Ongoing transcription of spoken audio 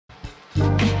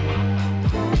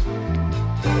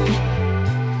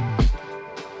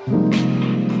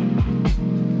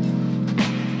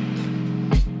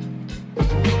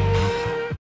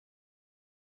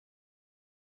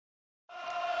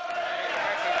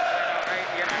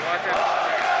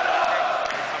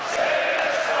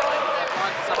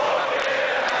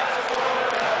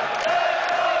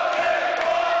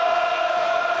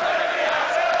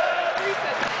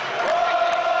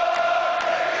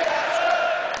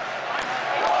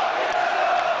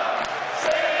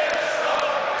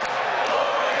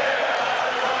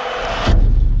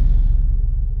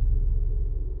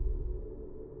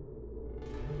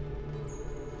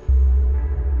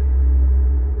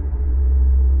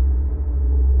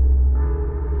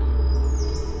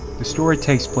The story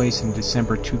takes place in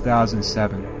December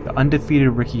 2007. The undefeated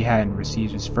Ricky Hatton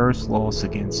receives his first loss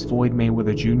against Floyd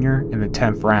Mayweather Jr. in the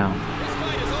 10th round. This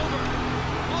fight is over.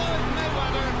 Floyd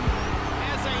Mayweather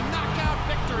has a knockout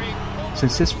victory.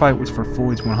 Since this fight was for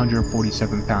Floyd's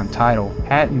 147-pound title,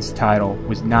 Hatton's title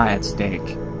was not at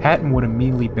stake. Hatton would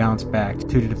immediately bounce back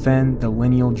to defend the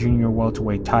lineal junior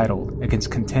welterweight title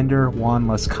against contender Juan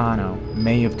Lezcano in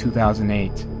May of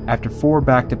 2008. After 4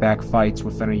 back-to-back fights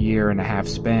within a year-and-a-half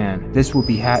span, this would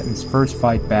be Hatton's first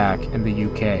fight back in the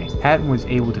UK. Hatton was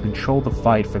able to control the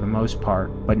fight for the most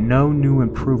part, but no new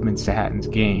improvements to Hatton's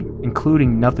game,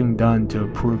 including nothing done to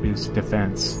improve his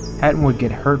defense. Hatton would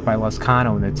get hurt by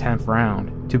Lezcano in the 10th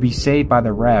round. To be saved by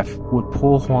the ref, who would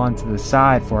pull Juan to the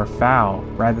side for a foul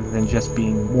rather than just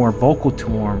being more vocal to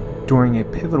him during a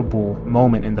pivotal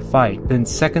moment in the fight. Then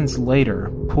seconds later,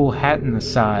 pull Hatton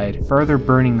aside, further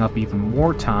burning up even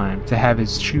more time to have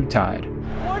his shoe tied.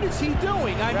 What is he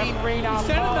doing? I mean,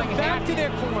 sending them back to their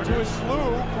corner. To a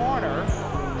slew corner.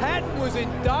 Hatton was in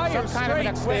dire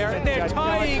straits there, and they're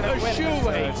tying a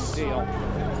shoelace.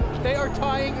 They are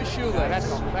tying a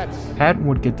shoelace. Hatton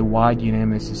would get the wide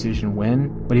unanimous decision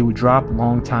win, but he would drop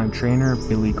longtime trainer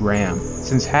Billy Graham.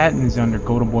 Since Hatton is under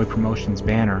Golden Boy Promotions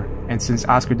banner, and since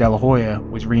Oscar De La Hoya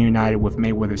was reunited with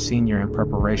Mayweather Sr. in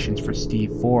preparations for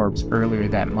Steve Forbes earlier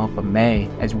that month of May,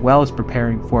 as well as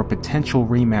preparing for a potential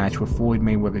rematch with Floyd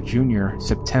Mayweather Jr.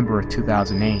 September of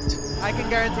 2008. I can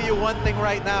guarantee you one thing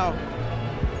right now.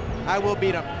 I will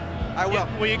beat him. I will.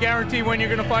 Will you guarantee when you're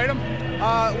going to fight him?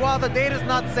 Well, the date is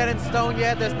not set in stone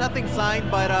yet. There's nothing signed,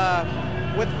 but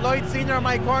with Floyd Sr. on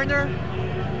my corner,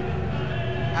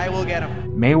 I will get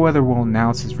him. Mayweather will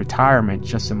announce his retirement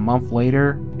just a month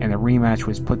later, and the rematch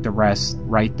was put to rest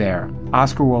right there.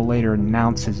 Oscar will later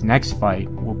announce his next fight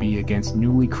will be against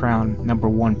newly crowned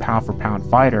 #1 pound-for-pound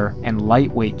fighter and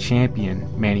lightweight champion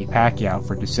Manny Pacquiao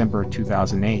for December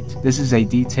 2008. This is a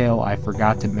detail I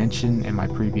forgot to mention in my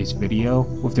previous video.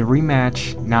 With the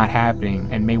rematch not happening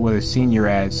and Mayweather Sr.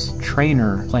 as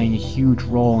trainer playing a huge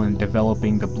role in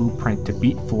developing the blueprint to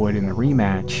beat Floyd in the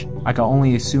rematch, I can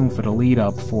only assume for the lead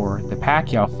up for the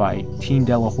Pacquiao fight, Team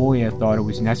De La Hoya thought it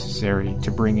was necessary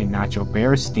to bring in Nacho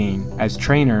Beristain as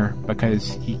trainer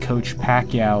because he coached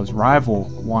Pacquiao's rival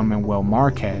Juan Manuel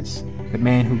Marquez, the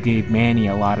man who gave Manny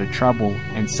a lot of trouble,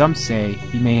 and some say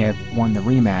he may have won the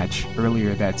rematch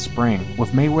earlier that spring.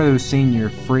 With Mayweather Sr.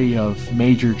 free of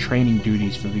major training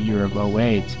duties for the year of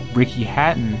 2008, Ricky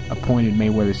Hatton appointed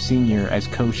Mayweather Sr. as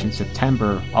coach in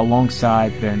September,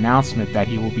 alongside the announcement that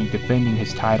he will be defending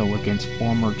his title against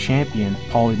former champion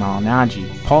Paulie Malignaggi.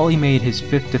 Paulie made his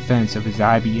 5th defense of his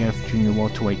IBF junior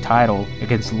welterweight title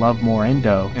against Love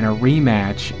Morendo in a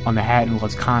rematch on the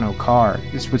Hatton-Lezcano card.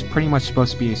 This was pretty much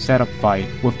supposed to be a setup fight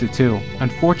with the two.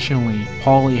 Unfortunately,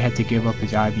 Paulie had to give up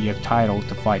his IBF title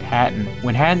to fight Hatton.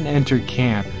 When Hatton entered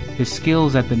camp, his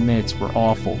skills at the mitts were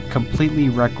awful, completely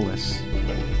reckless.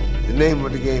 The name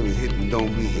of the game is hit and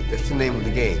don't be hit. That's the name of the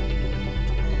game.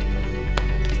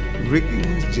 Ricky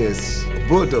was just a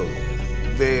bulldozer,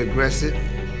 very aggressive,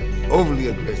 overly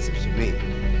aggressive to me.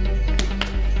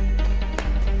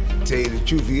 To tell you the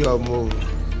truth, he almost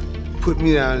put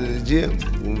me down in the gym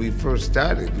when we first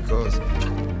started because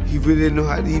he really didn't know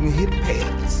how to even hit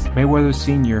pads. Mayweather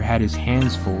Sr. had his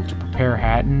hands full to prepare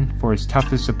Hatton for his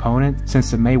toughest opponent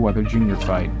since the Mayweather Jr.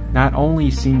 fight. Not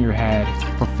only Sr. had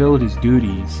fulfilled his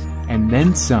duties, and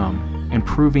then some,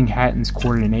 improving Hatton's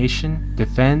coordination,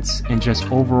 defense, and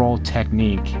just overall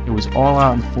technique. It was all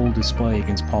out in full display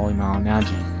against Paulie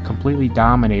Malignaggi, completely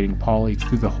dominating Paulie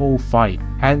through the whole fight.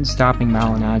 Hatton stopping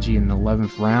Malignaggi in the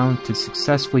 11th round to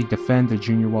successfully defend the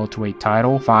junior welterweight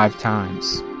title 5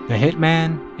 times. The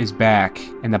Hitman is back,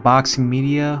 and the boxing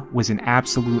media was in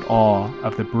absolute awe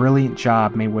of the brilliant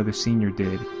job Mayweather Sr.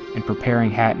 did in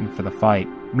preparing Hatton for the fight.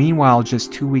 Meanwhile,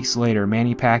 just 2 weeks later,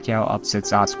 Manny Pacquiao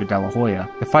upsets Oscar De La Hoya.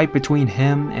 The fight between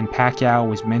him and Pacquiao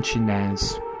was mentioned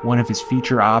as one of his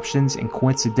future options, and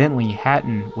coincidentally,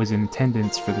 Hatton was in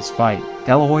attendance for this fight.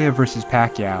 De La Hoya versus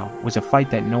Pacquiao was a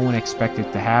fight that no one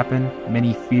expected to happen.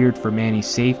 Many feared for Manny's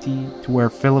safety, to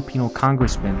where Filipino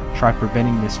congressmen tried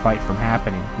preventing this fight from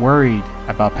happening, worried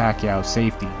about Pacquiao's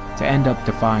safety, to end up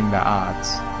defying the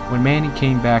odds. When Manny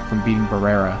came back from beating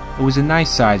Barrera, it was a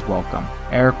nice size welcome.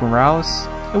 Eric Morales,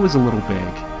 it was a little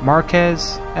big.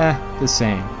 Marquez, the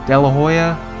same. De La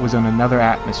Hoya was on another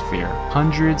atmosphere.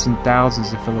 Hundreds and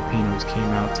thousands of Filipinos came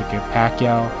out to give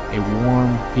Pacquiao a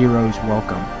warm hero's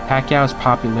welcome. Pacquiao's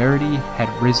popularity had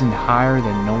risen higher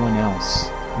than no one else.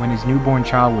 when his newborn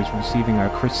child was receiving a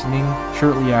christening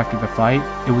shortly after the fight,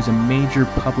 it was a major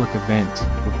public event,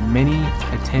 with many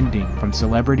attending from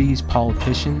celebrities,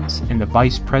 politicians, and the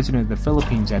Vice President of the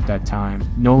Philippines at that time,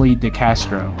 Noli de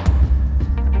Castro.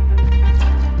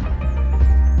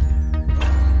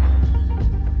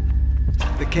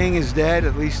 The king is dead,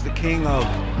 at least the king of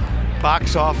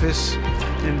box office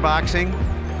in boxing,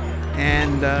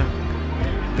 and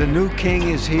the new king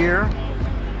is here.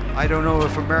 I don't know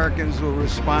if Americans will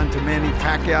respond to Manny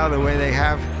Pacquiao the way they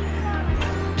have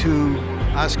to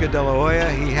Oscar De La Hoya.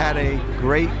 He had a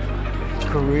great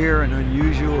career, an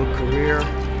unusual career,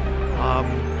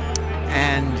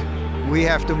 and we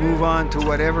have to move on to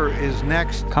whatever is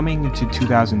next. Coming into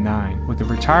 2009, with the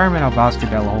retirement of Oscar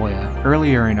De La Hoya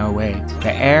earlier in 2008,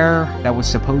 the heir that was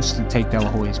supposed to take De La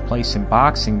Hoya's place in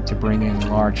boxing to bring in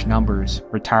large numbers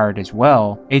retired as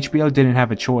well, HBO didn't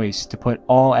have a choice to put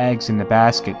all eggs in the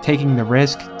basket, taking the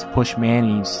risk to push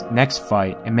Manny's next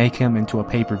fight and make him into a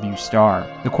pay-per-view star.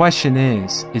 The question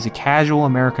is a casual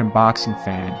American boxing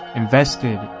fan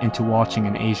invested into watching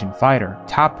an Asian fighter?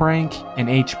 Top Rank and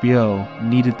HBO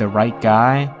needed the right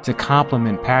guy to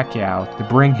complement Pacquiao to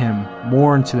bring him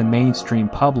more into the mainstream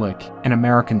public in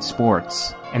American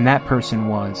sports. And that person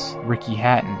was Ricky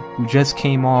Hatton, who just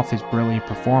came off his brilliant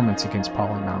performance against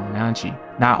Paulo Malignaggi.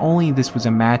 Not only this was a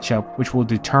matchup which will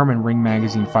determine Ring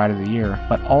Magazine Fight of the Year,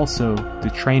 but also the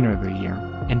Trainer of the Year.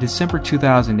 In December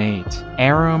 2008,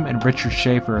 Arum and Richard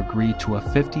Schaefer agreed to a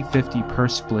 50-50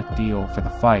 purse split deal for the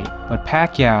fight, but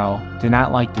Pacquiao did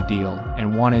not like the deal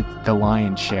and wanted the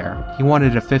lion's share. He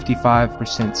wanted a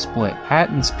 55% split.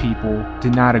 Hatton's people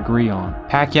did not agree on.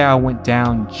 Pacquiao went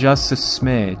down just a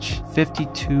smidge,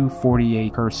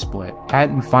 52-48 purse split.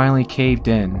 Hatton finally caved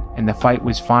in, and the fight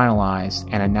was finalized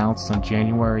and announced on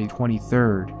January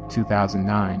 23rd,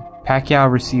 2009.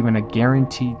 Pacquiao receiving a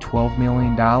guaranteed $12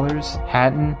 million,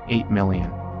 Hatton $8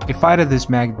 million. A fight of this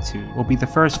magnitude will be the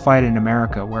first fight in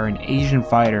America where an Asian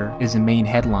fighter is the main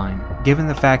headline, given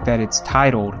the fact that it's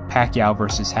titled Pacquiao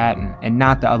vs. Hatton and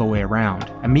not the other way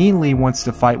around. Immediately once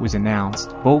the fight was announced,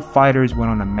 both fighters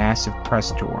went on a massive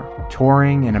press tour,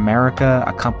 touring in America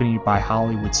accompanied by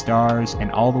Hollywood stars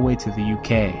and all the way to the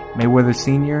UK. Mayweather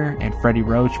Sr. and Freddie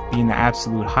Roach being the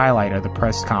absolute highlight of the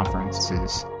press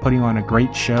conferences, putting on a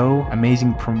great show,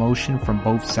 amazing promotion from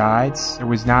both sides. There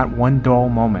was not one dull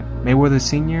moment. Mayweather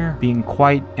Sr. being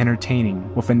quite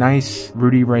entertaining, with a nice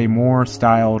Rudy Ray Moore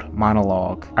styled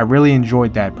monologue. I really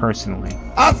enjoyed that personally.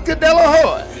 Oscar De La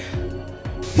Hoya,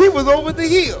 he was over the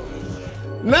hill.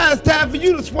 Now it's time for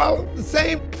you to swallow the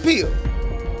same pill.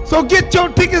 So get your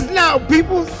tickets now,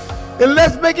 people, and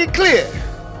let's make it clear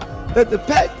that the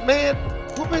Pac-Man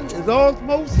woman is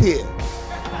almost here.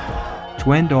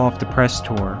 To end off the press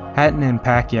tour, Hatton and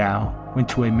Pacquiao went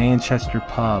to a Manchester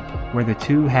pub where the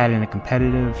two had in a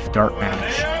competitive dart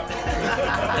match.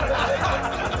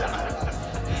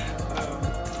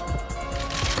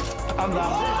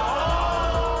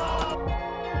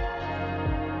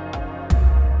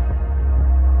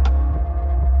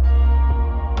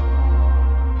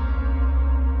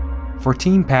 For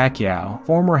Team Pacquiao,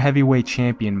 former heavyweight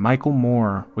champion Michael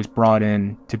Moore was brought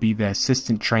in to be the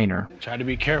assistant trainer. Try to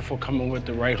be careful coming with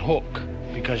the right hook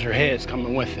because your head's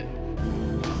coming with it.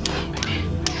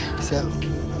 So,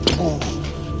 boom.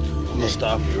 I'm gonna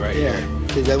stop you right here.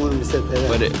 Because I want him to set that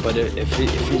up. But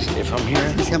if I'm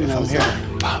here, he's coming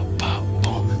outside. Pow, pow,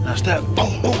 boom. Now step,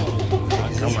 boom, boom. I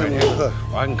can come right here.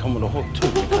 Or I can come with a hook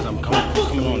too because I'm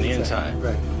coming on the inside.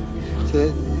 Right.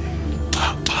 So,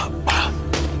 pow, pow, pow.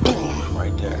 Boom,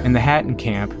 right there. In the Hatton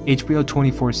camp, HBO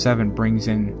 24/7 brings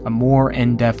in a more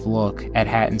in-depth look at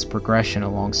Hatton's progression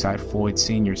alongside Floyd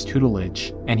Sr.'s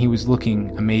tutelage, and he was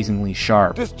looking amazingly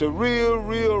sharp. This the real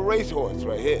racehorse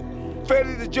right here.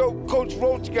 Fairly the joke, Coach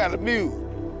Roach got a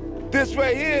mule. This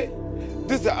right here,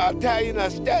 this is an Italian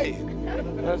stallion.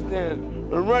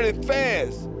 Understand? Running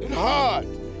fast and hard.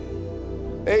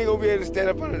 They ain't gonna be able to stand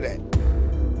up under that.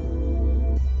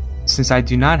 Since I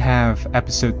do not have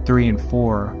episode 3 and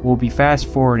 4, we'll be fast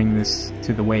forwarding this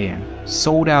to the weigh-in.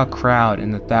 Sold out crowd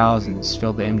in the thousands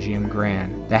filled the MGM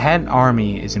Grand. The Hatton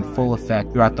Army is in full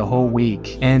effect throughout the whole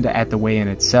week and at the weigh-in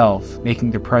itself,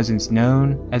 making their presence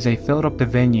known as they filled up the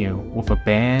venue with a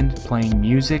band playing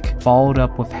music followed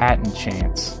up with Hatton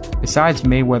chants. Besides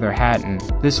Mayweather Hatton,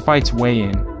 this fight's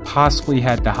weigh-in possibly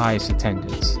had the highest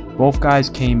attendance. Both guys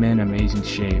came in amazing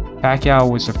shape. Pacquiao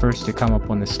was the first to come up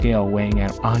on the scale, weighing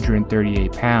at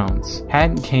 138 pounds.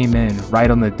 Hatton came in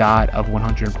right on the dot of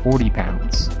 140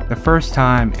 pounds. The first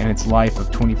time in its life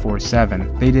of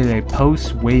 24/7, they did a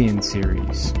post-weigh-in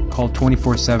series called called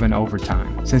 24/7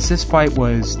 Overtime. Since this fight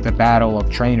was the battle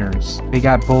of trainers, they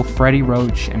got both Freddie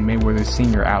Roach and Mayweather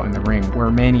Sr. out in the ring,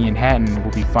 where Manny and Hatton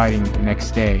will be fighting the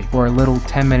next day for a little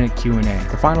 10-minute Q&A.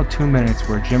 The final 2 minutes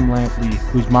where Jim Lampley,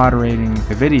 who's moderating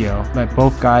the video, let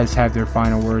both guys have their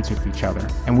final words with each other.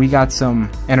 And we got some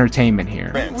entertainment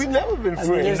here. We've never been friends.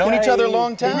 We've known each other a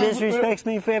long time. He disrespects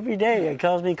me for every day. He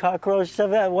calls me cockroach, stuff.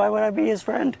 Why would I be his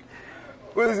friend?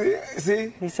 What is it?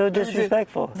 See? He's so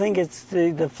disrespectful. I think it's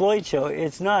the Floyd show.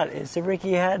 It's not. It's the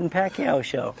Ricky Hatton Pacquiao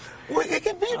show. Well, it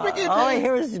can be Ricky. All I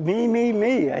hear is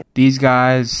me. These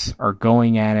guys are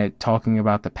going at it, talking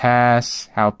about the past,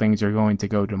 how things are going to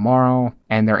go tomorrow,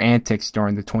 and their antics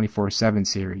during the 24/7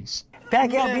 series.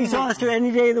 Pacquiao beats Oscar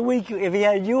any day of the week. If he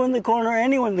had you in the corner or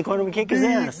anyone in the corner, would kick his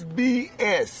ass.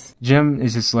 BS. Jim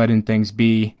is just letting things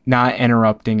be, not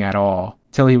interrupting at all,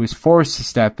 till he was forced to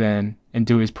step in and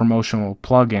do his promotional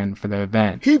plug-in for the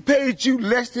event. He paid you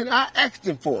less than I asked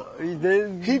him for. He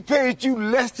did. He paid you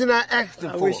less than I asked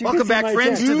him for. Welcome back,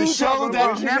 friends, to the show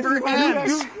that never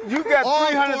ends. You got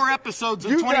all 4 episodes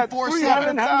of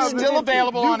 24/7 still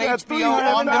available on HBO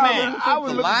on demand.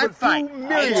 The live fight,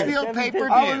 HBO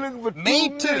pay-per-view, May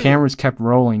 2. Cameras kept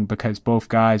rolling because both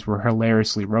guys were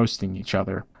hilariously roasting each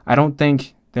other. I don't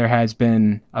think there has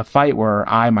been a fight where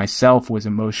I myself was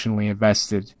emotionally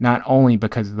invested, not only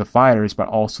because of the fighters, but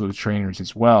also the trainers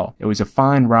as well. It was a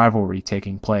fine rivalry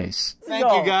taking place. Thank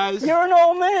you, guys. You're an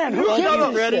old man. You're an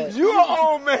old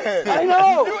man. I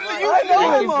know.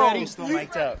 Thank you, Freddie. Still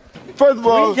mic'd up. First of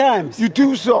all, 3 times. you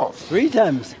too soft. 3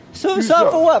 times. So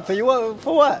soft for what?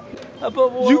 For what?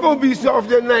 You gonna be soft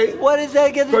that night. What does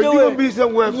that get to do with it? You gonna be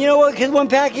somewhere. You know what? Because when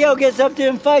Pacquiao gets up there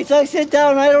and fights, I sit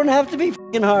down. I don't have to be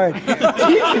f***ing hard. Jesus Christ.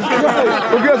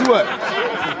 Well, guess what?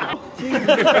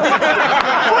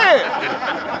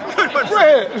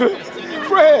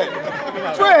 Fred.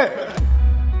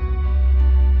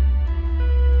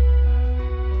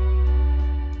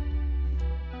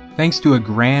 Thanks to a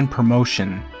grand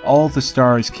promotion, all the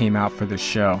stars came out for the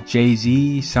show.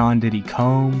 Jay-Z, Sean Diddy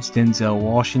Combs, Denzel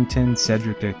Washington,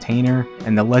 Cedric the Entertainer,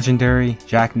 and the legendary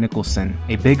Jack Nicholson,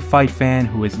 a big fight fan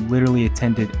who has literally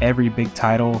attended every big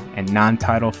title and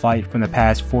non-title fight from the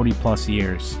past 40+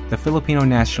 years. The Filipino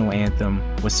national anthem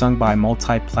was sung by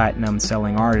multi-platinum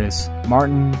selling artist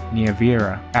Martin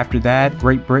Nievera. After that,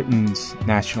 Great Britain's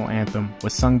national anthem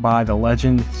was sung by the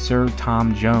legend Sir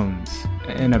Tom Jones.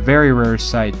 In a very rare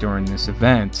sight during this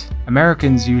event,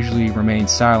 Americans usually remain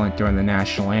silent during the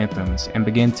national anthems and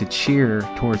begin to cheer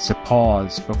towards the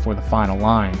pause before the final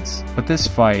lines. But this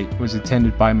fight was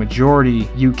attended by majority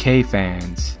UK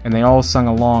fans, and they all sung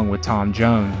along with Tom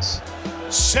Jones.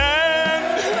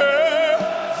 Send her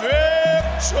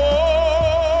victorious,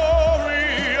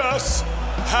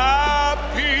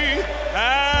 happy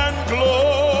and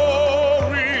glorious.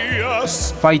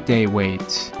 Fight day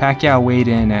weight. Pacquiao weighed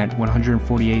in at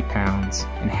 148 pounds,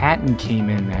 and Hatton came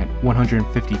in at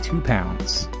 152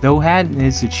 pounds. Though Hatton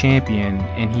is the champion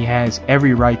and he has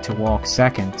every right to walk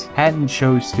second, Hatton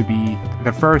chose to be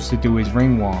the first to do his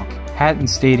ring walk. Hatton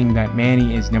stating that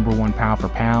Manny is #1 pound for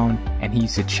pound and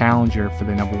he's the challenger for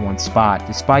the #1 spot,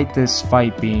 despite this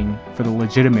fight being for the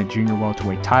legitimate junior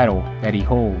welterweight title that he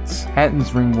holds.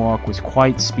 Hatton's ring walk was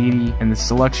quite speedy, and the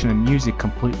selection of music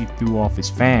completely threw off his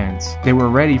fans. They were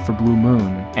ready for Blue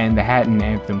Moon, and the Hatton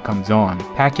anthem comes on.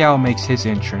 Pacquiao makes his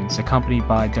entrance, accompanied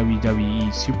by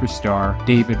WWE superstar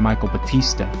David Michael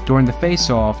Batista. During the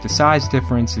face-off, the size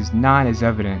difference is not as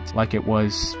evident like it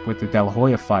was with the De La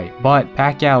Hoya fight, but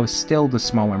Pacquiao is still the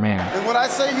smaller man. And when I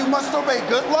say you must obey,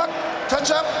 good luck,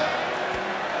 touch up.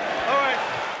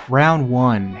 Round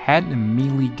 1, Hatton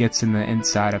immediately gets in the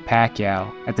inside of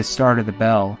Pacquiao at the start of the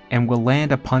bell and will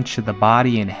land a punch to the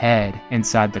body and head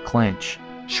inside the clinch.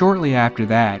 Shortly after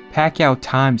that, Pacquiao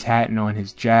times Hatton on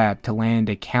his jab to land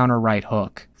a counter right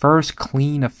hook. First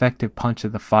clean, effective punch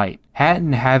of the fight.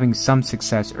 Hatton having some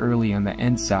success early on the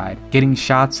inside, getting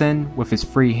shots in with his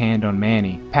free hand on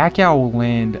Manny. Pacquiao will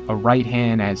land a right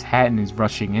hand as Hatton is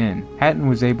rushing in. Hatton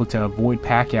was able to avoid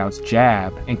Pacquiao's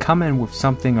jab and come in with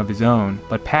something of his own,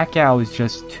 but Pacquiao was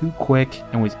just too quick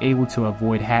and was able to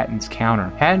avoid Hatton's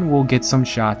counter. Hatton will get some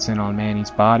shots in on Manny's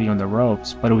body on the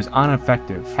ropes, but it was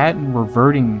ineffective. Hatton,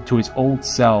 reverting to his old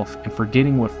self and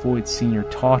forgetting what Floyd Sr.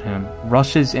 taught him,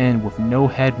 rushes in with no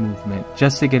head movement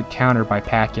just to get countered by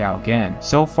Pacquiao again.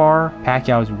 So far,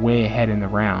 Pacquiao is way ahead in the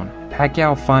round.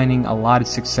 Pacquiao finding a lot of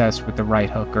success with the right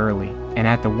hook early, and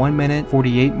at the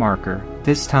 1:48 marker,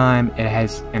 this time it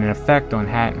has an effect on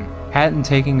Hatton. Hatton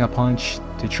taking a punch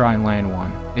to try and land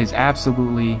one. It is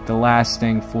absolutely the last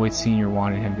thing Floyd Sr.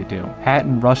 wanted him to do.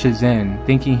 Hatton rushes in,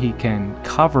 thinking he can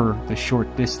cover the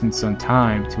short distance on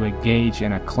time to engage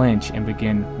in a clinch and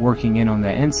begin working in on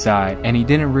the inside, and he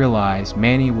didn't realize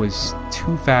Manny was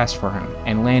too fast for him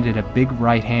and landed a big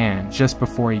right hand just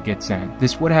before he gets in.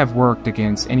 This would have worked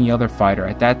against any other fighter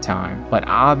at that time, but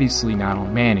obviously not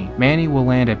on Manny. Manny will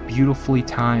land a beautifully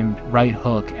timed right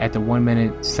hook at the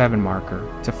 1:07 marker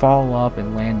to follow up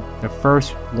and land the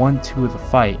first 1-2 of the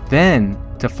fight, then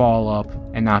to follow up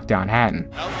and knock down Hatton.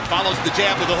 Follows the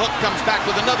jab with a hook, comes back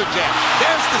with another jab.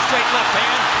 There's the straight left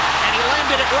hand, and he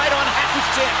landed it right on Hatton's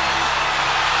chin.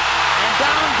 And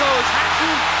down goes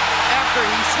Hatton after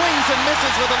he swings and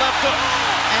misses with a left hook.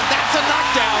 And that's a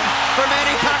knockdown for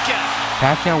Manny Pacquiao.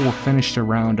 Pacquiao will finish the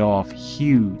round off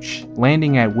huge,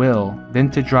 landing at will, then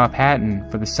to drop Hatton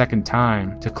for the second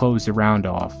time to close the round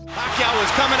off. Pacquiao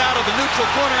is coming out of the neutral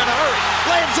corner in a hurry.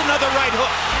 Lands another right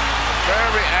hook.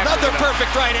 Another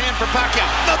perfect right hand for Pacquiao.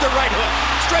 Another right hook.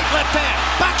 Straight left hand.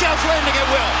 Pacquiao's landing at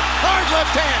will. Hard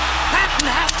left hand. Hatton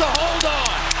has to hold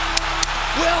on.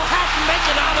 Will Hatton make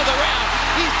it out of the round?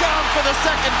 He's down for the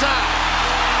second time.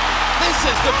 This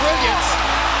is the brilliance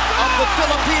of the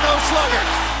Filipino slugger.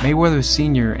 Mayweather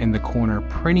Sr. in the corner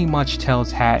pretty much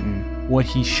tells Hatton what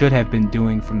he should have been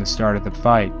doing from the start of the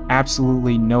fight.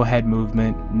 Absolutely no head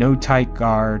movement, no tight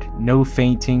guard, no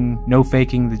feinting, no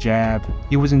faking the jab.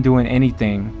 He wasn't doing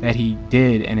anything that he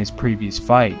did in his previous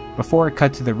fight. Before it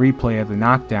cut to the replay of the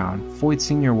knockdown, Floyd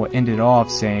Sr. will end it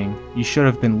off saying, "You should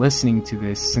have been listening to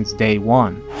this since day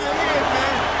one."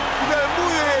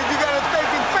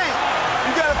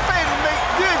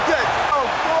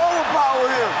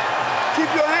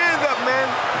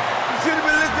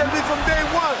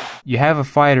 You have a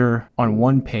fighter on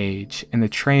one page and the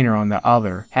trainer on the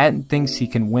other. Hatton thinks he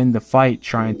can win the fight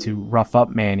trying to rough up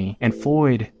Manny, and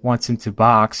Floyd wants him to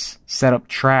box, set up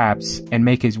traps, and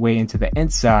make his way into the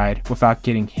inside without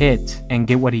getting hit and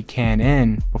get what he can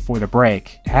in before the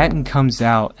break. Hatton comes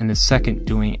out in the second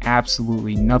doing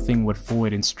absolutely nothing what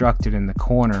Floyd instructed in the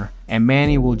corner, and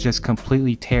Manny will just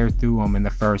completely tear through him in the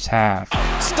first half.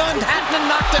 Stunned Hatton and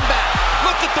knocked him back.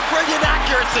 Look at the brilliant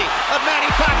accuracy of Manny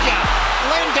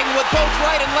Pacquiao, landing with both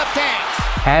right and left hands.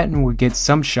 Hatton would get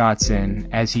some shots in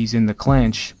as he's in the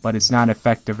clinch, but it's not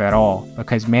effective at all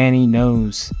because Manny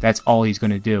knows that's all he's going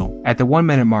to do. At the 1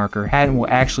 minute marker, Hatton will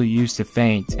actually use the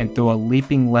feint and throw a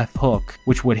leaping left hook,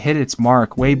 which would hit its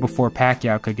mark way before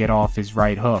Pacquiao could get off his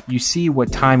right hook. You see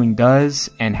what timing does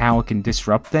and how it can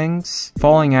disrupt things?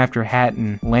 Falling after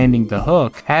Hatton landing the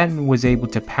hook, Hatton was able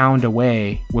to pound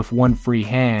away with one free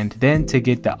hand, then to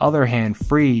get the other hand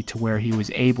free to where he was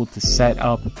able to set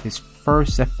up his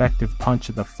first effective punch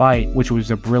of the fight, which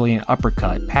was a brilliant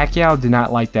uppercut. Pacquiao did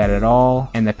not like that at all,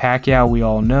 and the Pacquiao we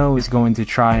all know is going to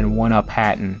try and one-up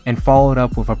Hatton, and followed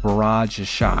up with a barrage of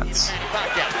shots.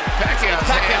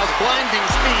 Pacquiao's blinding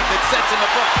speed that sets him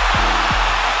apart.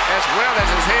 As well as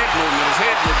his head movement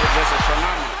just is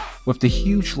phenomenal. With the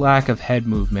huge lack of head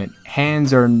movement,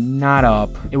 hands are not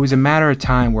up, it was a matter of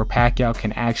time where Pacquiao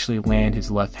can actually land his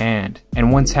left hand.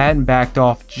 And once Hatton backed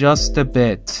off just a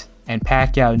bit, and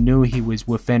Pacquiao knew he was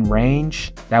within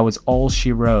range, that was all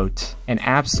she wrote. An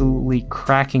absolutely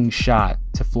cracking shot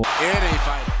to Floyd.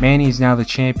 Manny is now the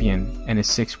champion in his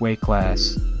 6 weight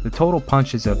class. The total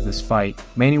punches of this fight,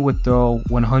 Manny would throw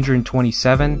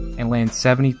 127 and land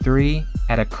 73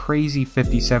 at a crazy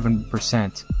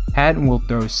 57%. Hatton will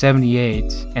throw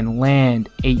 78 and land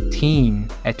 18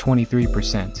 at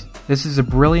 23%. This is a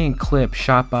brilliant clip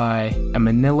shot by a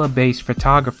Manila-based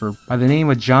photographer by the name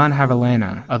of John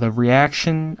Havilena of the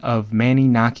reaction of Manny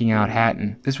knocking out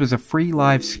Hatton. This was a free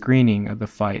live screening of the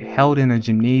fight held in a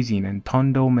gymnasium in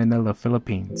Tondo, Manila,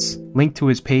 Philippines. Link to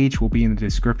his page will be in the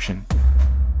description.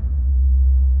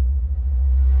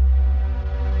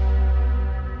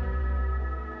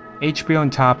 HBO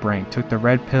and Top Rank took the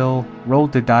red pill,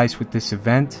 rolled the dice with this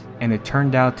event, and it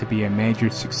turned out to be a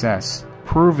major success,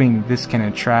 proving this can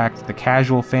attract the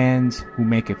casual fans who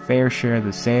make a fair share of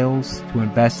the sales to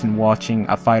invest in watching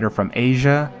a fighter from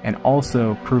Asia, and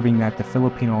also proving that the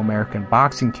Filipino-American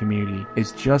boxing community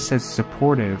is just as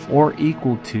supportive or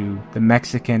equal to the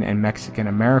Mexican and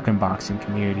Mexican-American boxing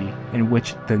community, in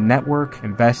which the network,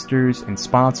 investors, and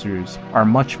sponsors are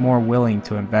much more willing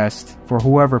to invest for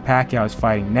whoever Pacquiao is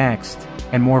fighting next,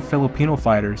 and more Filipino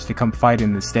fighters to come fight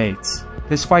in the States.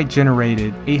 This fight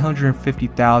generated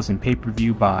 850,000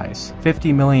 pay-per-view buys,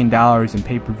 $50 million in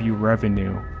pay-per-view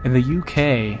revenue. In the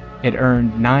UK, it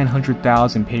earned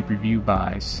 900,000 pay-per-view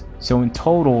buys, So in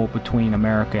total, between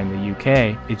America and the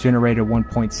UK, it generated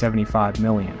 $1.75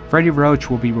 million. Freddie Roach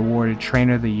will be rewarded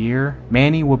Trainer of the Year,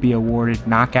 Manny will be awarded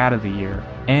Knockout of the Year,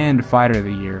 and Fighter of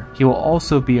the Year. He will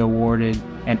also be awarded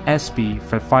an ESPY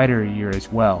for Fighter of the Year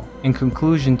as well. In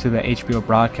conclusion to the HBO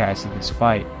broadcast of this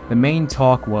fight, the main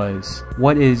talk was,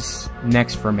 what is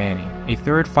next for Manny? A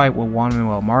third fight with Juan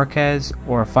Manuel Marquez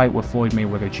or a fight with Floyd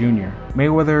Mayweather Jr.?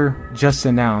 Mayweather just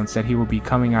announced that he will be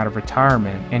coming out of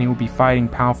retirement and he will be fighting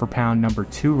pound for pound number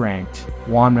 2 ranked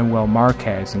Juan Manuel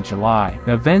Marquez in July.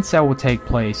 The events that will take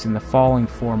place in the following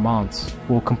 4 months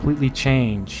will completely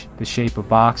change the shape of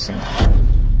boxing.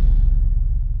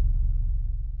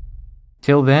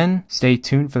 Till then, stay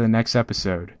tuned for the next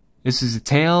episode. This is a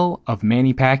tale of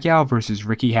Manny Pacquiao versus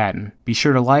Ricky Hatton. Be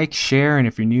sure to like, share, and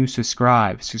if you're new,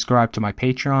 subscribe. Subscribe to my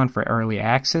Patreon for early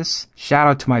access. Shout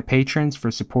out to my patrons for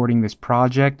supporting this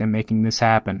project and making this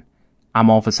happen. I'm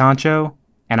Alpha Sancho,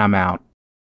 and I'm out.